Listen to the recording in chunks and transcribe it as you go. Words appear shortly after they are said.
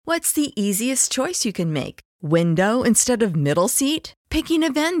What's the easiest choice you can make? Window instead of middle seat? Picking a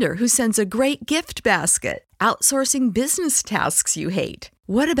vendor who sends a great gift basket? Outsourcing business tasks you hate?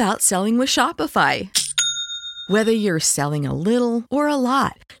 What about selling with Shopify? Whether you're selling a little or a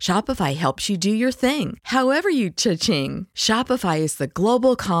lot, Shopify helps you do your thing, however you cha-ching. Shopify is the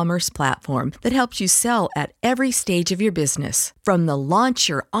global commerce platform that helps you sell at every stage of your business. From the launch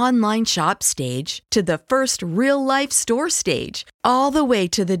your online shop stage to the first real-life store stage, all the way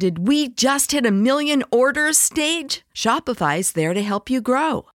to the did we just hit a million orders stage. Shopify's there to help you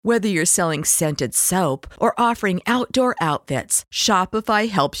grow. Whether you're selling scented soap or offering outdoor outfits, Shopify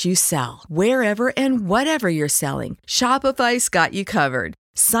helps you sell. Wherever and whatever you're selling, Shopify's got you covered.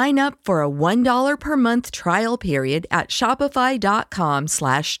 Sign up for a $1 per month trial period at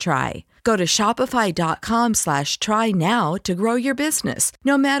shopify.com/try. Go to shopify.com/try now to grow your business,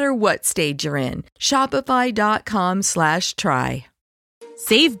 no matter what stage you're in. Shopify.com/try.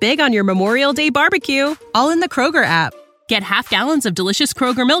 Save big on your Memorial Day barbecue, all in the Kroger app. Get half gallons of delicious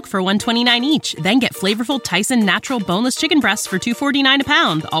Kroger milk for $1.29 each. Then get flavorful Tyson natural boneless chicken breasts for $2.49 a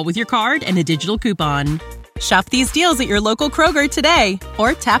pound, all with your card and a digital coupon. Shop these deals at your local Kroger today,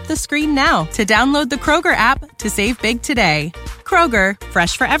 or tap the screen now to download the Kroger app to save big today. Kroger,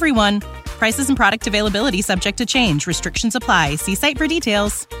 fresh for everyone. Prices and product availability subject to change. Restrictions apply. See site for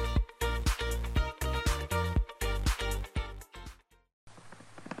details.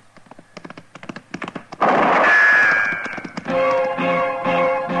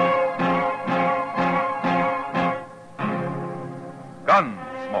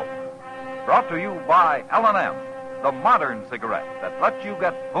 Gunsmoke, brought to you by L&M, the modern cigarette that lets you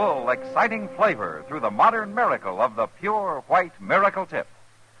get full, exciting flavor through the modern miracle of the pure white miracle tip.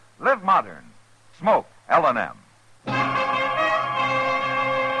 Live modern. Smoke L&M.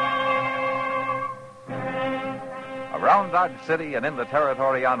 Around Dodge City and in the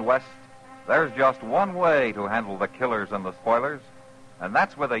territory on West, there's just one way to handle the killers and the spoilers, and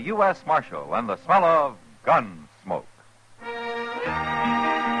that's with a U.S. Marshal and the smell of Gunsmoke.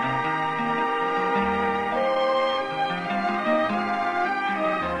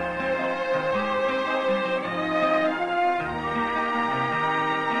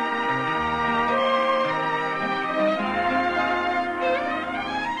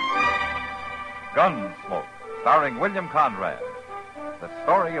 Gunsmoke, starring William Conrad. The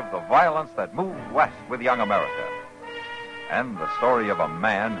story of the violence that moved west with young America. And the story of a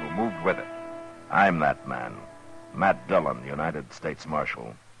man who moved with it. I'm that man. Matt Dillon, United States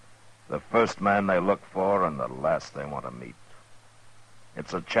Marshal. The first man they look for and the last they want to meet.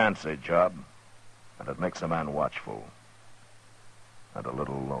 It's a chancy job, and it makes a man watchful. And a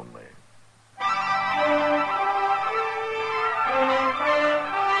little lonely.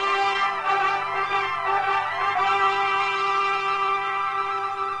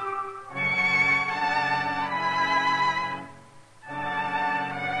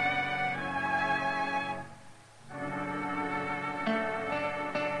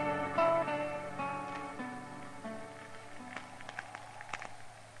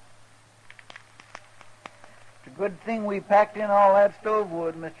 Good thing we packed in all that stove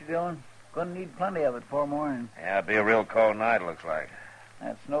wood, Mr. Dillon. Gonna need plenty of it for morning. Yeah, it'll be a real cold night, looks like.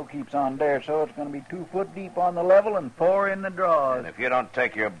 That snow keeps on there, so it's gonna be 2 foot deep on the level and 4 in the draws. And if you don't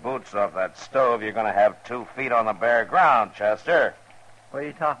take your boots off that stove, you're gonna have 2 feet on the bare ground, Chester. What are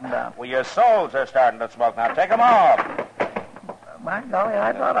you talking about? Well, your soles are starting to smoke. Now, take them off. By golly,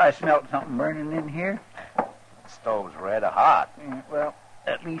 I thought I smelled something burning in here. The stove's red hot. Yeah, well,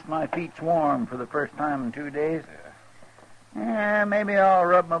 at least my feet's warm for the first time in 2 days. Yeah, maybe I'll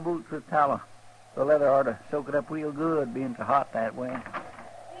rub my boots with tallow. The leather ought to soak it up real good, being so hot that way.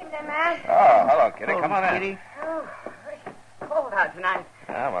 Evening, Matt. Oh, hello, Kitty. Come on in. Kitty. Oh, cold out tonight.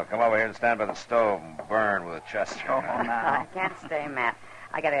 Yeah, well, come over here and stand by the stove and burn with a Chester. Oh, I now. can't stay, Matt.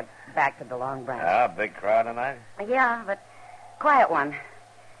 I gotta get back to the Long Branch. Yeah, big crowd tonight? Yeah, but quiet one.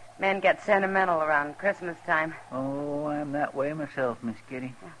 Men get sentimental around Christmas time. Oh, I'm that way myself, Miss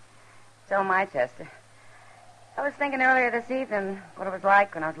Kitty. So am I, Chester. I was thinking earlier this evening what it was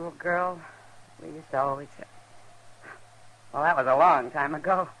like when I was a little girl. We used to always say... Well, that was a long time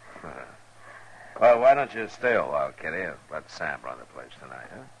ago. Well, why don't you stay a while, Kitty, and let Sam run the place tonight,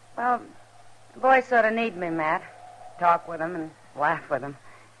 huh? Well, the boys sort of need me, Matt. Talk with them and laugh with them,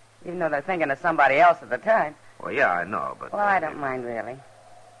 even though they're thinking of somebody else at the time. Well, yeah, I know, but... Well, I don't mind, really.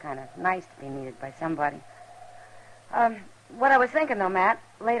 Kind of nice to be needed by somebody. What I was thinking, though, Matt,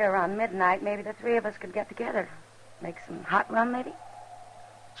 later around midnight, maybe the 3 of us could get together. Make some hot rum, maybe?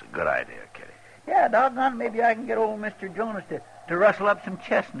 It's a good idea, Kitty. Yeah, doggone, maybe I can get old Mr. Jonas to rustle up some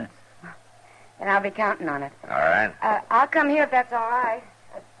chestnuts. And I'll be counting on it. All right. I'll come here if that's all right.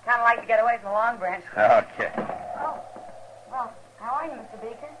 like to get away from the Long Branch. Okay. Oh, well, how are you, Mr.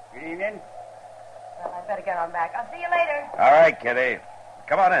 Beeker? Good evening. Well, I'd better get on back. I'll see you later. All right, Kitty.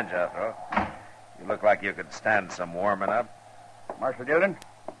 Come on in, Jethro. You look like you could stand some warming up. Marshal Dillon,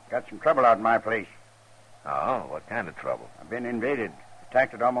 got some trouble out in my place. Oh, what kind of trouble? I've been invaded,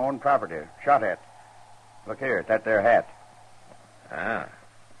 attacked it on my own property, shot at. Look here, at that there hat. Ah,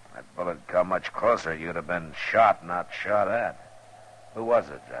 that bullet come much closer, you'd have been shot, not shot at. Who was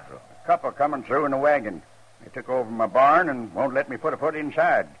it, Jethro? A couple coming through in a wagon. They took over my barn and won't let me put a foot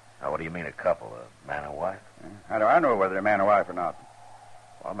inside. Now, what do you mean a couple? A man and wife? How do I know whether they're man or wife or not?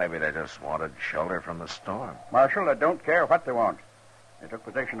 Well, maybe they just wanted shelter from the storm. Marshal, I don't care what they want. They took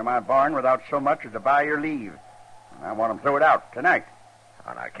possession of my barn without so much as to buy your leave. And I want them throw it out tonight.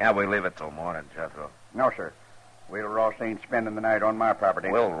 Oh, now, can't we leave it till morning, Jethro? No, sir. Will Ross ain't spending the night on my property.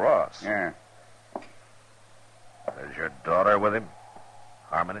 Will Ross? Yeah. Is your daughter with him?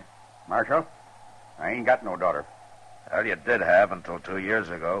 Harmony? Marshal, I ain't got no daughter. Well, you did have until 2 years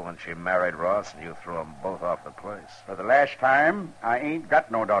ago when she married Ross and you threw them both off the place. For the last time, I ain't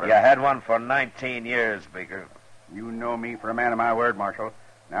got no daughter. You had one for 19 years, Beeker. You know me for a man of my word, Marshal.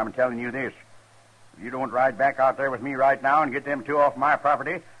 Now I'm telling you this. If you don't ride back out there with me right now and get them two off my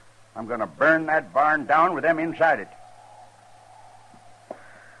property, I'm going to burn that barn down with them inside it.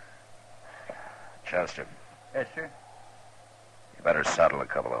 Chester, Yes, sir. you better saddle a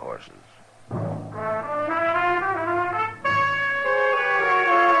couple of horses.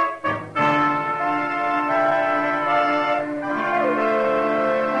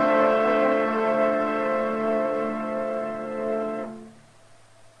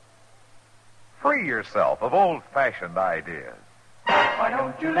 Free yourself of old-fashioned ideas. Why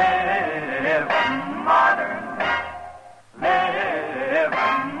don't you live modern? Live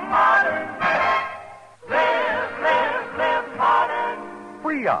modern. Live modern.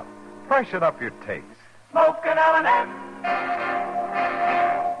 Free up. Freshen up your taste. Smoke an L&M.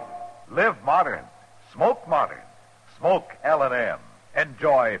 Live modern. Smoke modern. Smoke L&M.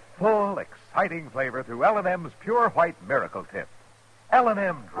 Enjoy full, exciting flavor through L&M's Pure White Miracle Tip.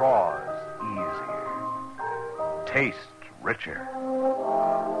 L&M draws easier. Tastes richer.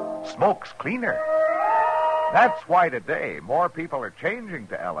 Smokes cleaner. That's why today more people are changing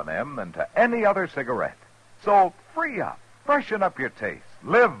to L&M than to any other cigarette. So free up. Freshen up your taste.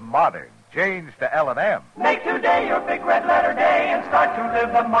 Live modern. Change to L&M. Make today your big red letter day and start to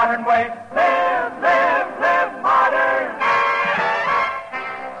live the modern way. Live modern.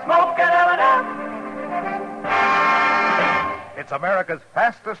 Smoke an L&M. It's America's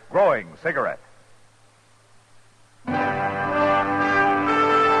fastest growing cigarette.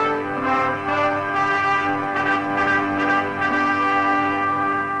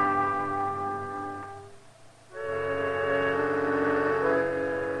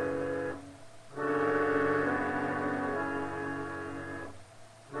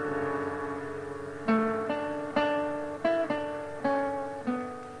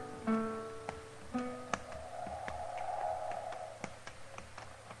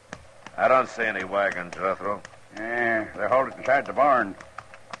 I don't see any wagons, Jethro. Yeah, they're halted inside the barn.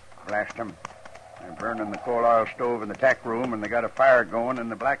 Blast them. They're burning the coal oil stove in the tack room, and they got a fire going in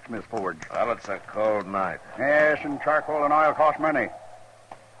the blacksmith forge. Well, it's a cold night. Yes, and charcoal and oil cost money.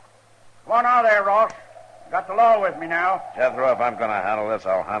 Come on out there, Ross. Got the law with me now. Jethro, if I'm going to handle this,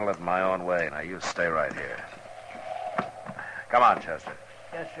 I'll handle it my own way. Now, you stay right here. Come on, Chester.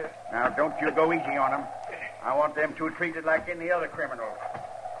 Yes, sir. Now, don't you go easy on them. I want them two treated like any other criminals.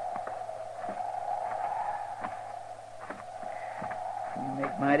 You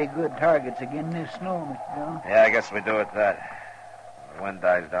make mighty good targets again this snow, Mr. Jones. Yeah, I guess we do it that. The wind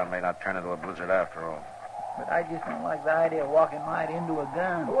dies down, may not turn into a blizzard after all. But I just don't like the idea of walking right into a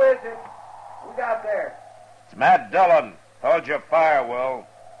gun. Who is it? Who's out there? It's Matt Dillon. Hold your fire, Will.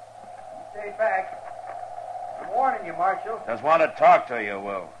 Stay back. I'm warning you, Marshal. Just want to talk to you,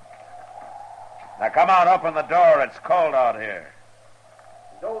 Will. Now, come on, open the door. It's cold out here.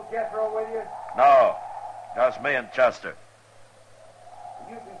 Is old Jethro with you? No, just me and Chester.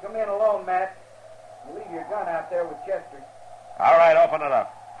 You can come in alone, Matt. You leave your gun out there with Chester. All right, open it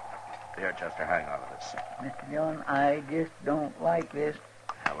up. Here, Chester, hang on to this. Mr. Dillon, I just don't like this.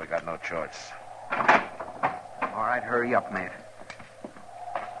 Now, we got no choice. All right, hurry up, Matt.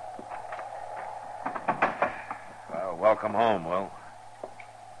 Well, welcome home, Will.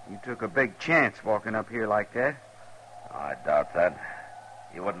 You took a big chance walking up here like that. Oh, I doubt that.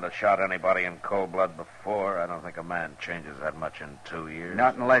 You wouldn't have shot anybody in cold blood before. I don't think a man changes that much in 2 years.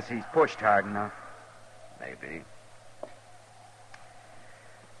 Not unless he's pushed hard enough. Maybe.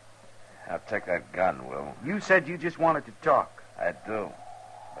 Now, take that gun, Will. You said you just wanted to talk. I do.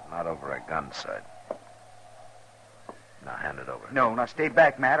 But not over a gun sight. Now hand it over. No, now stay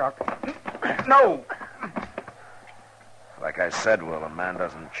back, Matt. No! Like I said, Will, a man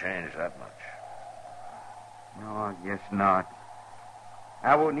doesn't change that much. No, I guess not.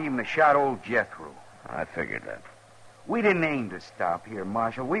 I wouldn't even have shot old Jethro. I figured that. We didn't aim to stop here,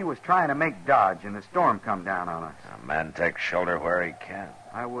 Marshal. We was trying to make dodge, and the storm come down on us. A man takes shelter where he can.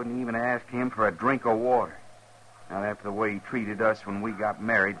 I wouldn't even ask him for a drink of water. Not after the way he treated us when we got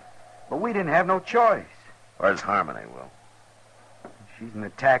married. But we didn't have no choice. Where's Harmony, Will? She's in the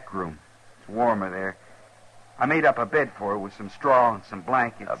tack room. It's warmer there. I made up a bed for her with some straw and some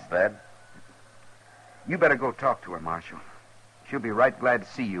blankets. A bed? You better go talk to her, Marshal. She'll be right glad to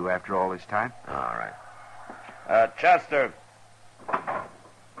see you after all this time. All right. Chester.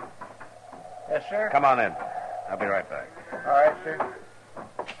 Yes, sir? Come on in. I'll be right back. All right, sir.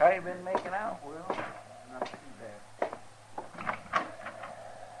 How you been making out, Will? Not too bad.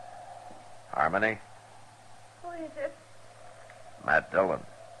 Harmony? Who is it? Matt Dillon.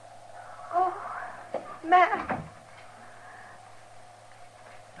 Oh, Matt.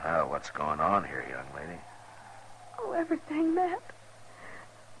 What's going on here, young lady? Oh, everything, Matt.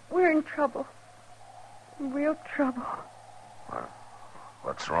 We're in trouble. Real trouble.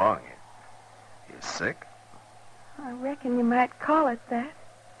 What's wrong? You sick? I reckon you might call it that.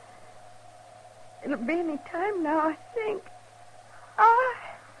 It'll be any time now, I think. Oh.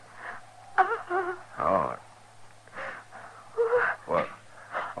 Well,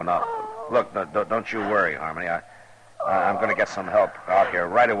 now, look, no, don't you worry, Harmony. I'm going to get some help out here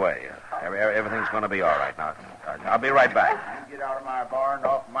right away. Everything's going to be all right now. I'll be right back. Get out of my barn,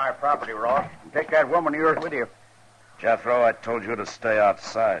 off my property, Ross, and take that woman of yours with you. Jethro, I told you to stay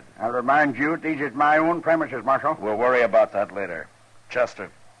outside. I'll remind you, these is my own premises, Marshal. We'll worry about that later.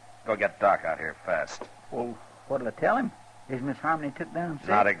 Chester, go get Doc out here fast. Well, what'll I tell him? Is Miss Harmony took down sick?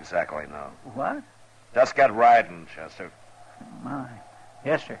 Not exactly, no. What? Just get riding, Chester. My.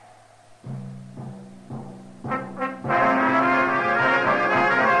 Yes, sir.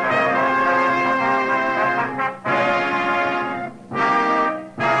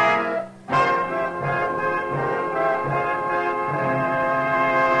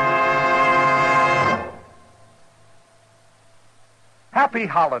 Happy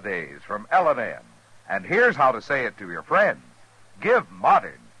holidays from L&M. And here's how to say it to your friends. Give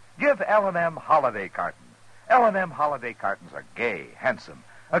modern. Give L&M holiday cartons. L&M holiday cartons are gay, handsome.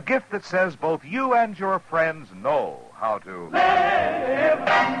 A gift that says both you and your friends know how to Live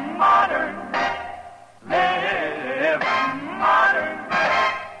modern. Live modern.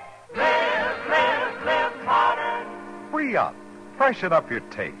 Live modern. free up, freshen up your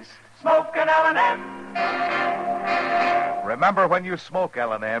taste. Smoke an L&M. Remember, when you smoke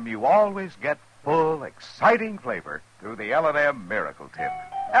L&M, you always get full, exciting flavor through the L&M Miracle Tip.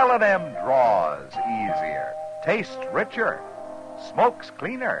 L&M draws easier, tastes richer, smokes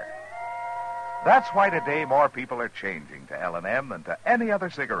cleaner. That's why today more people are changing to L&M than to any other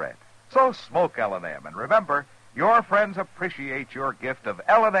cigarette. So smoke L&M, and remember, your friends appreciate your gift of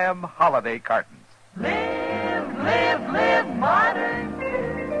L&M holiday cartons. Live modern.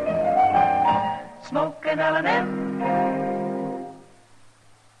 Smoke an L&M.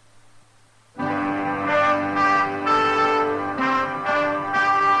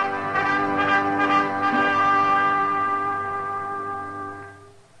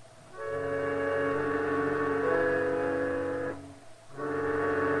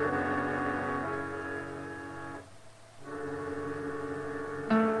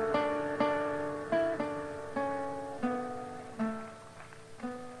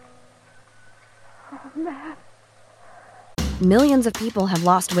 Millions of people have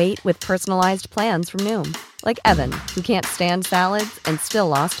lost weight with personalized plans from Noom. Like Evan, who can't stand salads and still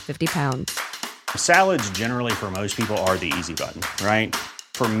lost 50 pounds. Salads generally for most people are the easy button, right?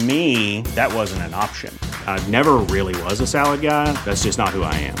 For me, that wasn't an option. I never really was a salad guy. That's just not who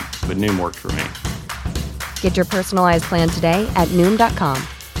I am. But Noom worked for me. Get your personalized plan today at Noom.com.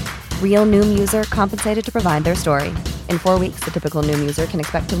 Real Noom user compensated to provide their story. In 4 weeks, the typical Noom user can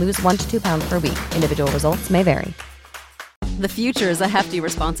expect to lose 1 to 2 pounds per week. Individual results may vary. The future is a hefty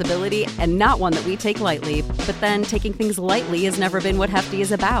responsibility and not one that we take lightly. But then taking things lightly has never been what Hefty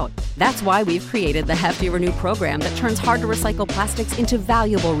is about. That's why we've created the Hefty Renew program that turns hard-to-recycle plastics into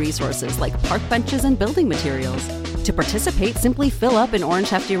valuable resources like park benches and building materials. To participate, simply fill up an orange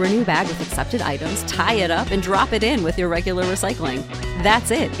Hefty Renew bag with accepted items, tie it up, and drop it in with your regular recycling.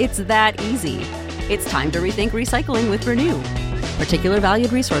 That's it. It's that easy. It's time to rethink recycling with Renew. Particular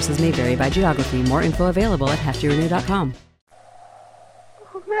valued resources may vary by geography. More info available at heftyrenew.com.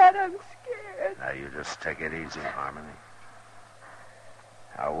 Oh, Matt, I'm scared. Now, you just take it easy, Harmony.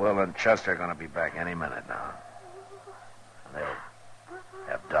 Now, Will and Chester are going to be back any minute now. And they'll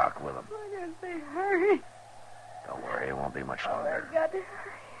have Doc with them. Why don't they hurry? Don't worry, it won't be much longer. They've got to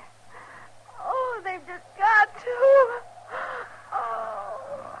hurry. Oh, they've just got to.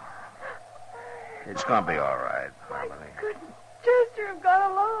 Oh. It's going to be all right, Harmony. Couldn't Chester have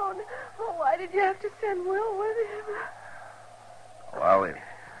gone alone? Oh, why did you have to send Will with him? Well, if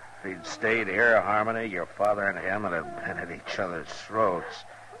he'd stayed here, Harmony, your father and him would have been at each other's throats.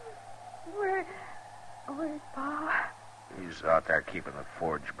 Where's Pa? He's out there keeping the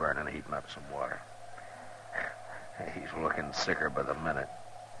forge burning, heating up some water. He's looking sicker by the minute.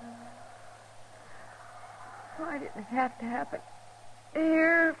 Why did it have to happen?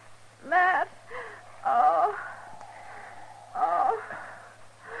 Here, Matt. Oh.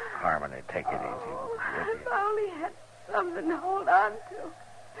 Harmony, take it easy. If I only had something to hold on to.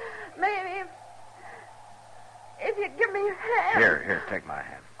 Maybe if you'd give me your hand. Here, take my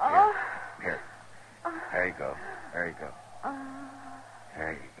hand. Here. There you go. There you go.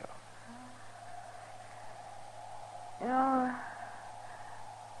 There you go. You know,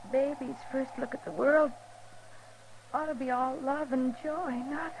 baby's first look at the world ought to be all love and joy,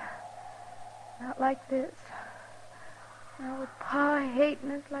 not like this. Now, with Pa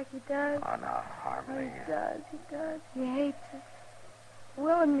hating us like he does. Oh, no, Harmony. He does. He hates us.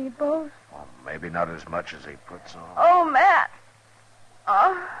 Will and me both. Well, maybe not as much as he puts on. Oh, Matt.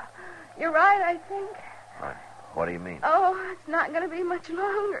 Oh, you're right, I think. What do you mean? Oh, it's not going to be much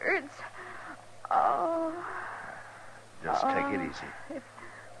longer. Just take it easy. If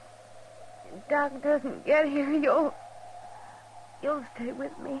Doc doesn't get here, you'll stay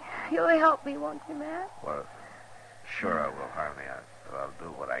with me. You'll help me, won't you, Matt? Well, sure I will, Harmony. I'll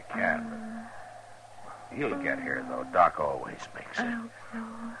do what I can. But he'll get here, though. Doc always makes it.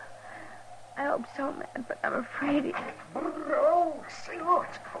 I hope so, Matt, but I'm afraid Oh, say, look.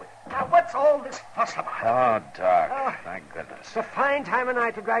 Now, what's all this fuss about? Oh, Doc. Thank goodness. It's a fine time of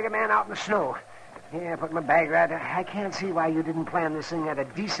night to drag a man out in the snow. Yeah, put my bag right. I can't see why you didn't plan this thing at a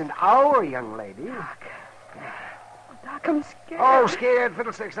decent hour, young lady. Doc, I'm scared. Oh, scared?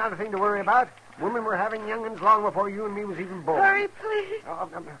 Fiddlesticks, not a thing to worry about. Women were having young'uns long before you and me was even born. Hurry, please.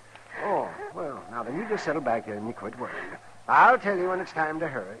 Oh, well, now then, you just settle back there and you quit worrying. I'll tell you when it's time to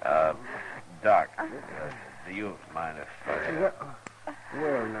hurry. Doc, do you mind if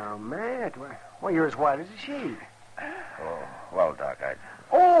Well, now, Matt, well, you're as white as a sheet. Oh, well, Doc,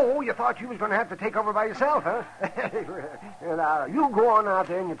 Oh, you thought you was going to have to take over by yourself, huh? Now, you go on out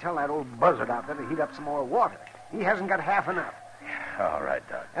there and you tell that old buzzard out there to heat up some more water. He hasn't got half enough. All right,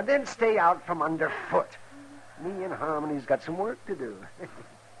 Doc. And then stay out from underfoot. Me and Harmony's got some work to do.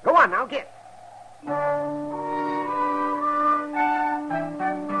 Go on now, get.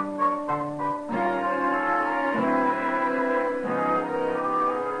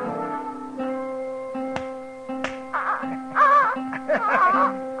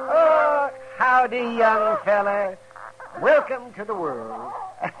 Howdy, young fella. Welcome to the world.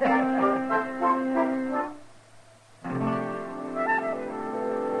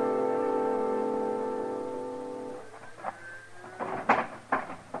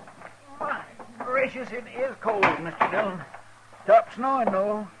 My gracious, it is cold, Mr. Dillon. Stopped snowing,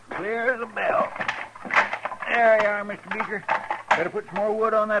 though. Clear as a bell. There you are, Mr. Beeker. Better put some more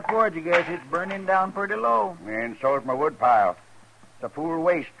wood on that forge, I guess. It's burning down pretty low. And so's my wood pile. It's a fool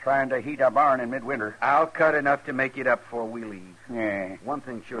waste trying to heat a barn in midwinter. I'll cut enough to make it up before we leave. Yeah. One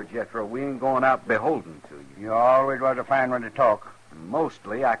thing sure, Jethro, we ain't going out beholden to you. You always was a fine one to talk.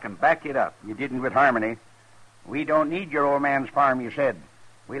 Mostly, I can back it up. You didn't with Harmony. We don't need your old man's farm, you said.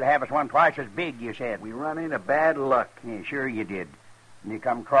 We'll have us one twice as big, you said. We run into bad luck. Yeah, sure you did. And you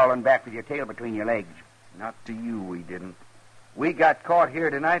come crawling back with your tail between your legs. Not to you, we didn't. We got caught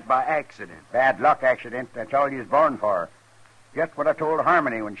here tonight by accident. Bad luck accident. That's all you was born for. Just what I told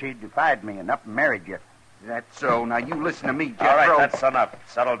Harmony when she defied me and up and married you. That's so. Now, you listen to me, Jethro. All right, that's enough.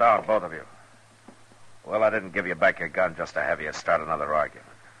 Settle down, both of you. Well, I didn't give you back your gun just to have you start another argument.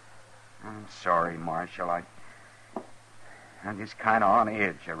 I'm sorry, Marshal. I'm just kind of on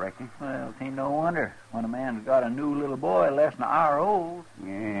edge, I reckon. Well, it ain't no wonder when a man's got a new little boy less than an hour old.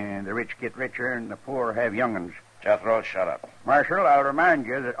 Yeah, the rich get richer and the poor have young'uns. Jethro, shut up. Marshal, I'll remind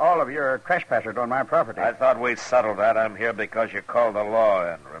you that all of you are trespassers on my property. I thought we settled that. I'm here because you called the law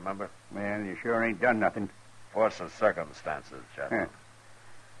in, remember? Well, you sure ain't done nothing. Force of circumstances, Jethro.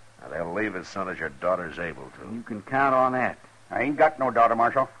 Now, they'll leave as soon as your daughter's able to. You can count on that. I ain't got no daughter,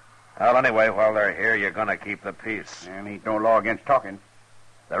 Marshal. Well, anyway, while they're here, you're going to keep the peace. And ain't no law against talking.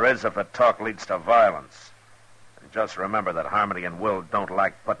 There is if a talk leads to violence. And just remember that Harmony and Will don't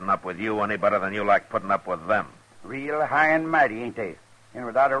like putting up with you any better than you like putting up with them. Real high and mighty, ain't they? and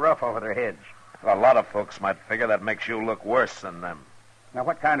without a ruff over their heads. A lot of folks might figure that makes you look worse than them. Now,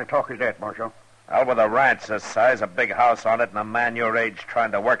 what kind of talk is that, Marshal? Well, with a ranch this size, a big house on it, and a man your age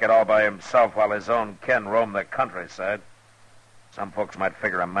trying to work it all by himself while his own kin roam the countryside, some folks might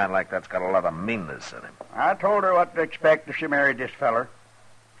figure a man like that's got a lot of meanness in him. I told her what to expect if she married this feller.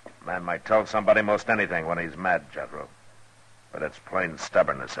 A man might tell somebody most anything when he's mad, Jethro. But it's plain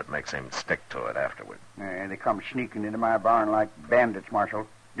stubbornness that makes him stick to it afterward. They come sneaking into my barn like bandits, Marshal.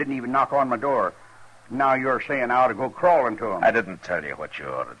 Didn't even knock on my door. Now you're saying I ought to go crawling to them. I didn't tell you what you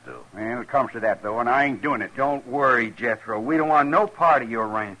ought to do. Well, it comes to that, though, and I ain't doing it. Don't worry, Jethro. We don't want no part of your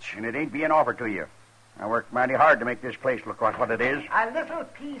ranch. And it ain't being offered to you. I worked mighty hard to make this place look like what it is. A little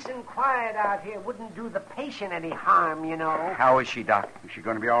peace and quiet out here wouldn't do the patient any harm, you know. How is she, Doc? Is she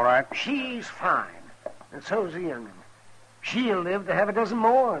going to be all right? She's fine. And so's the young'un. She'll live to have a dozen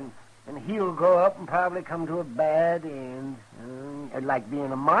more, and he'll grow up and probably come to a bad end. Like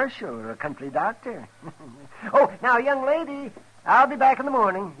being a marshal or a country doctor. Oh, now, young lady, I'll be back in the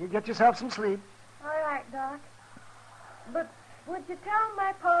morning. You get yourself some sleep. All right, Doc. But would you tell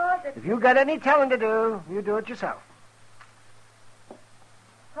my pa that... If you got any telling to do, you do it yourself.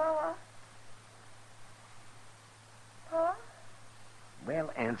 Pa? Pa?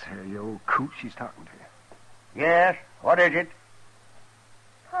 Well, answer, you old coot. She's talking to you. Yes? What is it?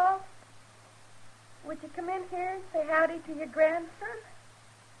 Pa? Would you come in here and say howdy to your grandson?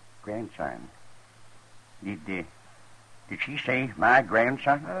 Grandson? Did she say my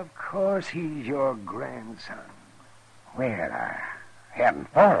grandson? Of course he's your grandson. Well, I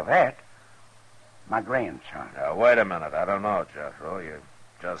hadn't thought of that. My grandson. Now, wait a minute. I don't know, Jethro. You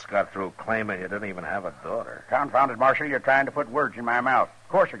just got through claiming you didn't even have a daughter. Confounded, Marshal, you're trying to put words in my mouth. Of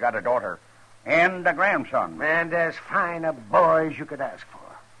course I got a daughter. And a grandson. And as fine a boy as you could ask for.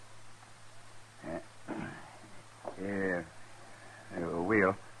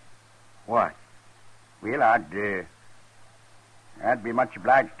 Will. What? Well, I'd be much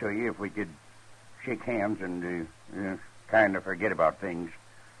obliged to you if we could shake hands and kind of forget about things.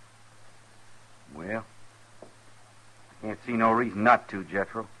 Well, I can't see no reason not to,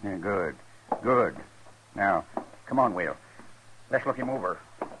 Jethro. Yeah, good. Good. Now, come on, Will. Let's look him over.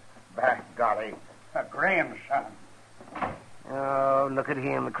 By golly, a grandson. Oh, look at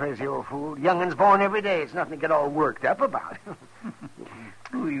him, the crazy old fool. Young'un's born every day. It's nothing to get all worked up about.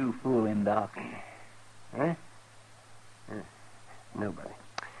 Who you fooling, Doc? Huh? Nobody.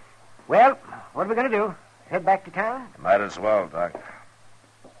 Well, what are we going to do? Head back to town? Might as well, Doc.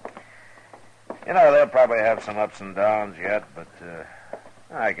 You know, they'll probably have some ups and downs yet, but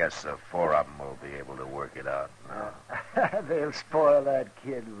I guess the four of them will be able to work it out now. They'll spoil that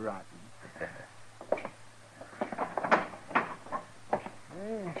kid rotten.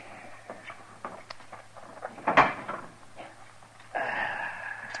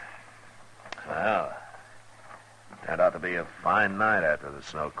 Well, turned out to be a fine night after the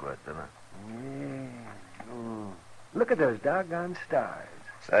snow quit, didn't it? Yeah. Oh. Look at those doggone stars.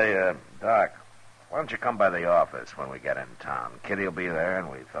 Say, Doc, why don't you come by the office when we get in town? Kitty will be there,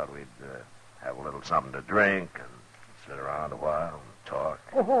 and we thought we'd have a little something to drink and sit around a while and talk.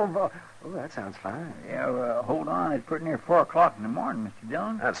 Oh, that sounds fine. Yeah, hold on. It's pretty near 4 o'clock in the morning, Mr.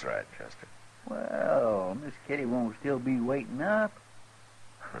 Dillon. That's right, Chester. Well, Miss Kitty won't still be waiting up.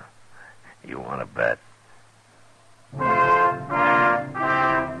 You want to bet?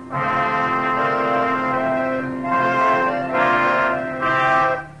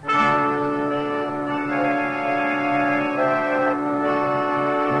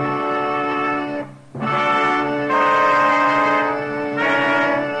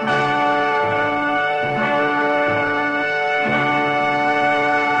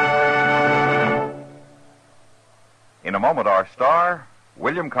 In a moment, our star,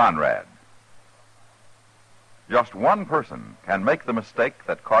 William Conrad. Just one person can make the mistake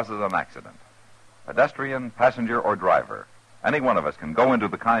that causes an accident. Pedestrian, passenger, or driver. Any one of us can go into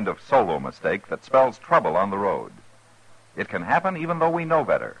the kind of solo mistake that spells trouble on the road. It can happen even though we know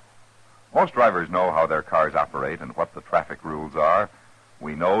better. Most drivers know how their cars operate and what the traffic rules are.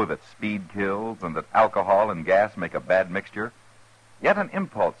 We know that speed kills and that alcohol and gas make a bad mixture. Yet an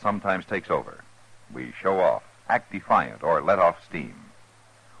impulse sometimes takes over. We show off, act defiant, or let off steam.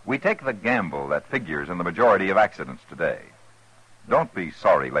 We take the gamble that figures in the majority of accidents today. Don't be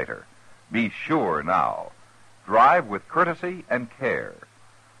sorry later. Be sure now. Drive with courtesy and care.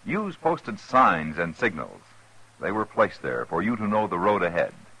 Use posted signs and signals. They were placed there for you to know the road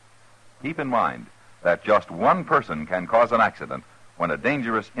ahead. Keep in mind that just one person can cause an accident when a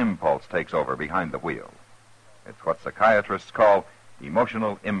dangerous impulse takes over behind the wheel. It's what psychiatrists call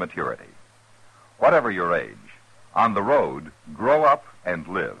emotional immaturity. Whatever your age, On the road, grow up and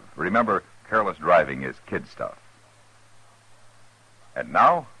live. Remember, careless driving is kid stuff. And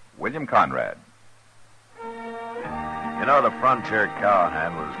now, William Conrad. You know, the frontier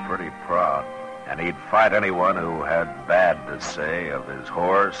cowhand was pretty proud, and he'd fight anyone who had bad to say of his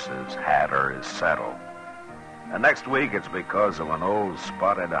horse, his hat, or his saddle. And next week, it's because of an old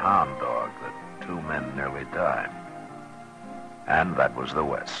spotted hound dog that 2 men nearly died. And that was the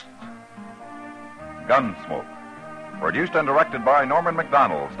West. Gunsmoke. Produced and directed by Norman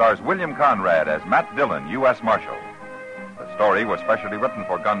MacDonald, stars William Conrad as Matt Dillon, U.S. Marshal. The story was specially written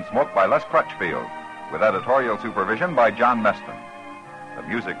for Gunsmoke by Les Crutchfield, with editorial supervision by John Meston. The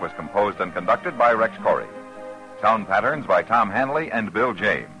music was composed and conducted by Rex Corey. Sound patterns by Tom Hanley and Bill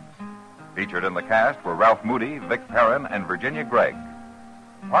James. Featured in the cast were Ralph Moody, Vic Perrin, and Virginia Gregg.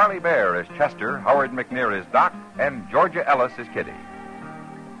 Parley Bear is Chester, Howard McNear is Doc, and Georgia Ellis is Kitty.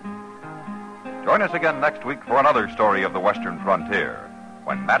 Join us again next week for another story of the Western frontier,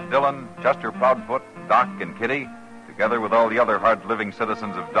 when Matt Dillon, Chester Proudfoot, Doc, and Kitty, together with all the other hard-living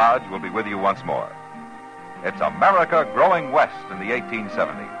citizens of Dodge, will be with you once more. It's America growing west in the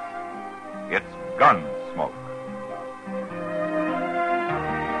 1870s. It's Gunsmoke.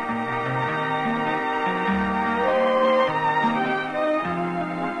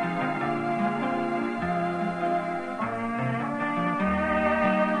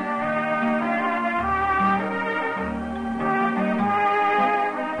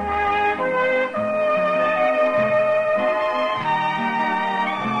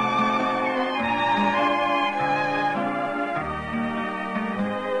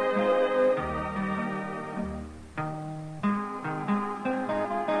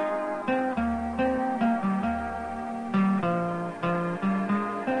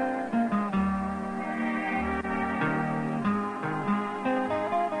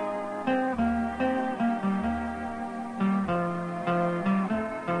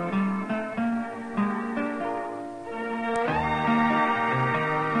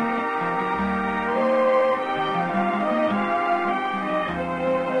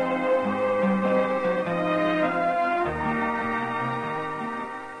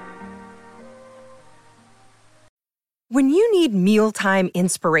 When you need mealtime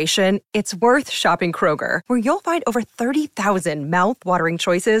inspiration, it's worth shopping Kroger, where you'll find over 30,000 mouth-watering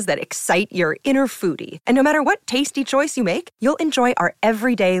choices that excite your inner foodie. And no matter what tasty choice you make, you'll enjoy our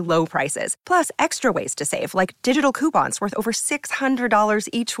everyday low prices, plus extra ways to save, like digital coupons worth over $600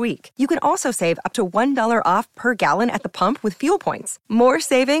 each week. You can also save up to $1 off per gallon at the pump with fuel points. More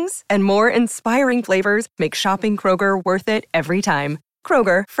savings and more inspiring flavors make shopping Kroger worth it every time.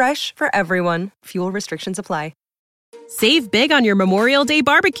 Kroger, fresh for everyone. Fuel restrictions apply. Save big on your Memorial Day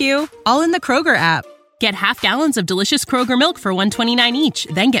barbecue, all in the Kroger app. Get half gallons of delicious Kroger milk for $1.29 each.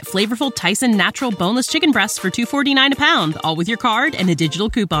 Then get flavorful Tyson natural boneless chicken breasts for $2.49 a pound, all with your card and a digital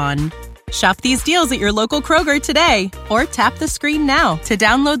coupon. Shop these deals at your local Kroger today, or tap the screen now to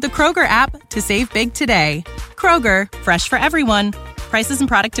download the Kroger app to save big today. Kroger, fresh for everyone. Prices and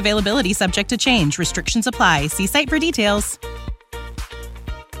product availability subject to change. Restrictions apply. See site for details.